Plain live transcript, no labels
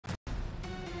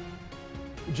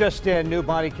Just in, new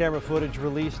body camera footage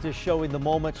released is showing the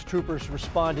moments troopers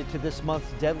responded to this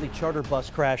month's deadly charter bus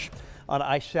crash on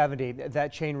I-70.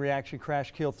 That chain reaction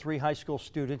crash killed 3 high school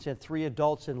students and 3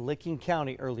 adults in Licking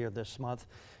County earlier this month.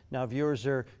 Now viewers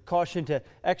are cautioned to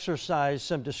exercise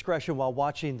some discretion while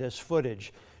watching this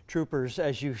footage. Troopers,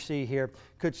 as you see here,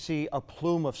 could see a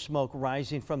plume of smoke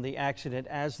rising from the accident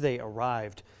as they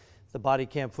arrived. The body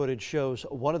cam footage shows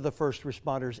one of the first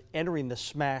responders entering the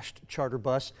smashed charter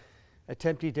bus,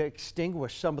 attempting to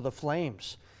extinguish some of the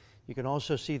flames. You can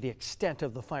also see the extent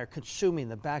of the fire consuming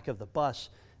the back of the bus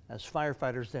as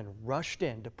firefighters then rushed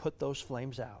in to put those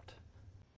flames out.